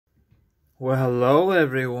Well, hello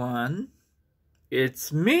everyone.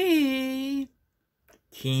 It's me,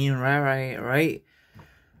 Teen right,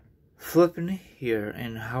 flipping here.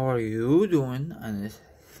 And how are you doing on this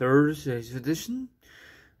Thursday's edition?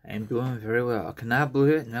 I'm doing very well. I cannot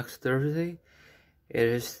believe it. Next Thursday, it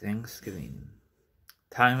is Thanksgiving.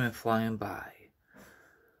 Time is flying by.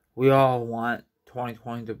 We all want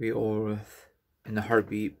 2020 to be over with in a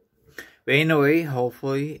heartbeat. But anyway,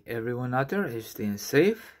 hopefully everyone out there is staying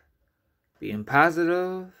safe, being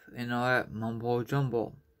positive, and all that mumbo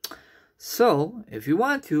jumbo. So, if you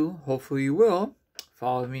want to, hopefully you will,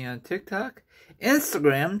 follow me on TikTok,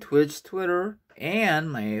 Instagram, Twitch, Twitter,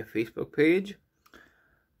 and my Facebook page.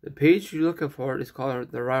 The page you're looking for is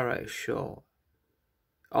called The Rai Show.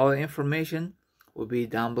 All the information will be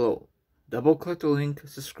down below. Double click the link,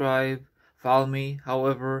 subscribe, follow me,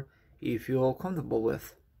 however you feel comfortable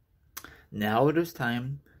with. Now it is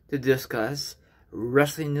time to discuss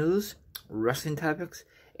wrestling news, wrestling topics,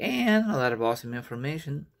 and a lot of awesome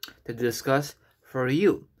information to discuss for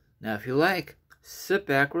you. Now, if you like, sit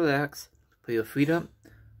back, relax, put your feet up,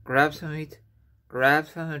 grab some meat, grab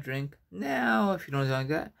some drink. Now, if you don't like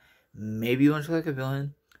that, maybe you want to like a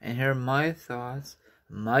villain and hear my thoughts,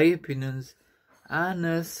 my opinions on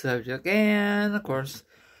this subject. And, of course,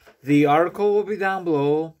 the article will be down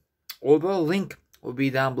below, or the link will be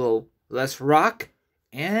down below. Let's rock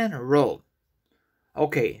and roll.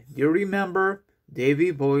 Okay, do you remember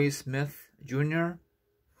Davey Boy Smith Jr?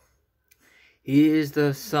 He is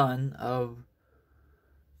the son of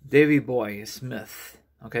Davey Boy Smith,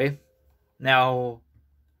 okay? Now,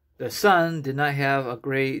 the son did not have a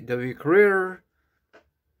great WWE career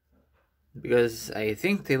because I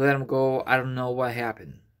think they let him go. I don't know what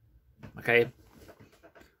happened, okay?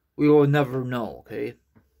 We will never know, okay?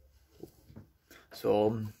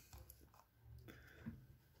 So,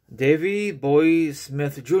 Davey Boy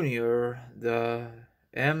Smith Jr., the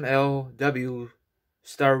MLW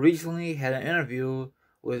star, recently had an interview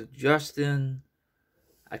with Justin,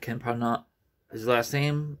 I can't pronounce his last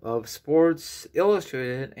name, of Sports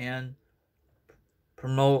Illustrated, and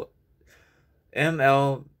promote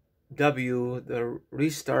MLW, the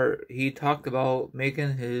restart. He talked about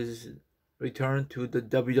making his return to the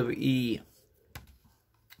WWE.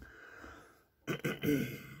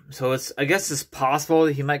 So I guess it's possible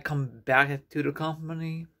that he might come back to the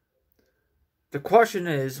company. The question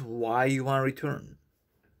is, why you want to return?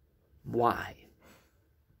 Why?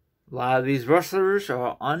 A lot of these wrestlers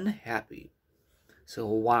are unhappy. So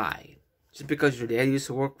why? Just because your dad used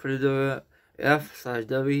to work for the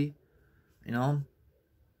WWF/W, you know?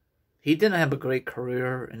 He didn't have a great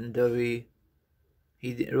career in the W.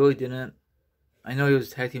 He really didn't. I know he was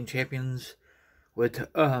tag team champions with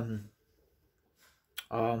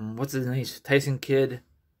what's his name? Tyson Kidd.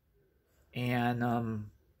 And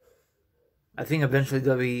I think eventually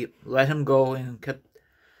WWE let him go and kept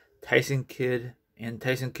Tyson Kidd. And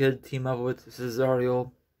Tyson Kidd team up with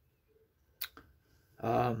Cesaro.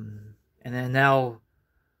 And then now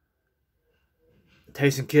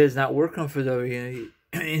Tyson Kidd is not working for WWE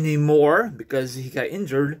anymore because he got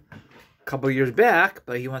injured a couple years back,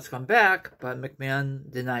 but he wants to come back, but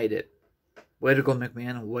McMahon denied it. Way to go,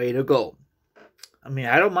 McMahon. Way to go. I mean,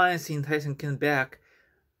 I don't mind seeing Tyson Kidd back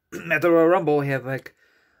at the Royal Rumble. Have like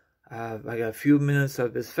a few minutes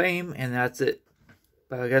of his fame, and that's it.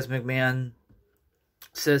 But I guess McMahon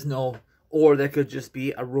says no, or that could just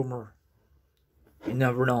be a rumor. You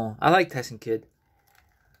never know. I like Tyson Kidd.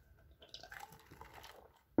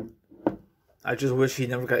 I just wish he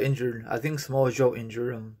never got injured. I think Samoa Joe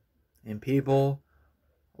injured him, and people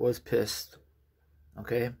was pissed.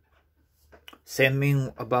 Okay. Same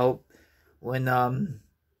thing about when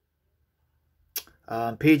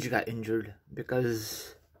Paige got injured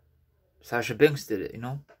because Sasha Banks did it, you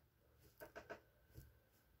know?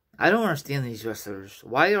 I don't understand these wrestlers.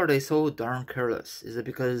 Why are they so darn careless? Is it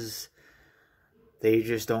because they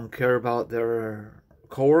just don't care about their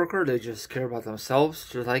coworker? They just care about themselves?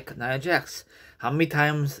 Just like Nia Jax. How many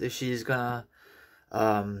times is she's gonna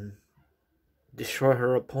destroy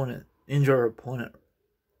her opponent, injure her opponent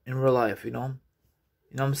in real life, you know?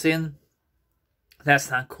 You know what I'm saying?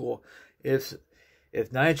 That's not cool. If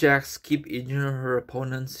Nia Jax keep injuring her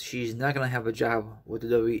opponents, she's not gonna have a job with the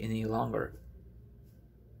WWE any longer.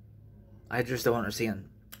 I just don't understand.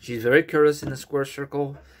 She's very curious in the square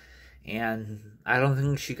circle, and I don't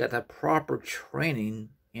think she got that proper training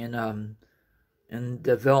in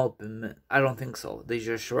development. I don't think so. They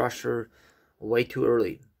just rushed her way too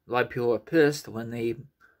early. A lot of people are pissed when they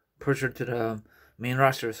push her to the main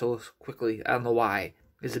roster so quickly. I don't know why.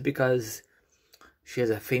 Is it because she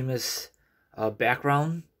has a famous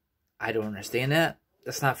background? I don't understand that.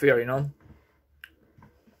 That's not fair, you know?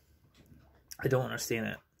 I don't understand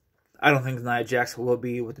it. I don't think Nia Jax will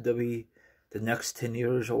be with the WWE the next 10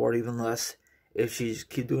 years or even less if she's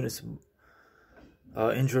keep doing this,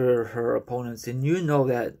 injure her opponents. And you know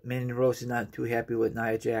that Mandy Rose is not too happy with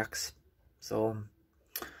Nia Jax. So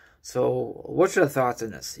what's your thoughts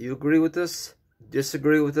on this? You agree with this?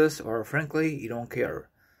 Disagree with this? Or frankly, you don't care?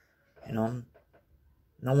 You know,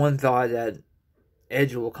 no one thought that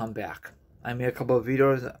Edge will come back. I made a couple of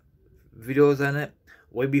videos on it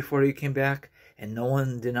way before he came back, and no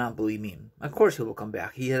one did not believe me. Of course he will come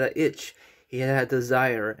back. He had an itch. He had a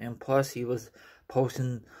desire. And plus, he was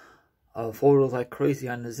posting photos like crazy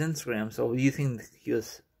on his Instagram. So do you think he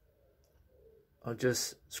was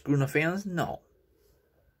just screwing the fans? No.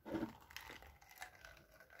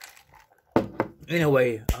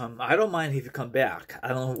 Anyway, I don't mind if he come back. I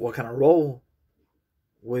don't know what kind of role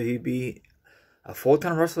would he be. A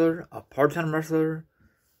full-time wrestler? A part-time wrestler?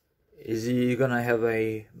 Is he gonna have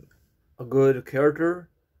a good character?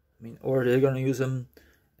 I mean, or are they gonna use him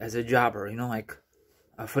as a jobber? You know, like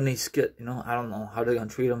a funny skit. You know, I don't know how they're gonna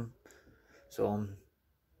treat him. So,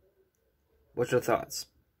 what's your thoughts?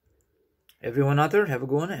 Everyone out there, have a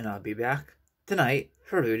good one, and I'll be back tonight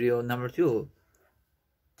for video number 2.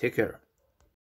 Take care.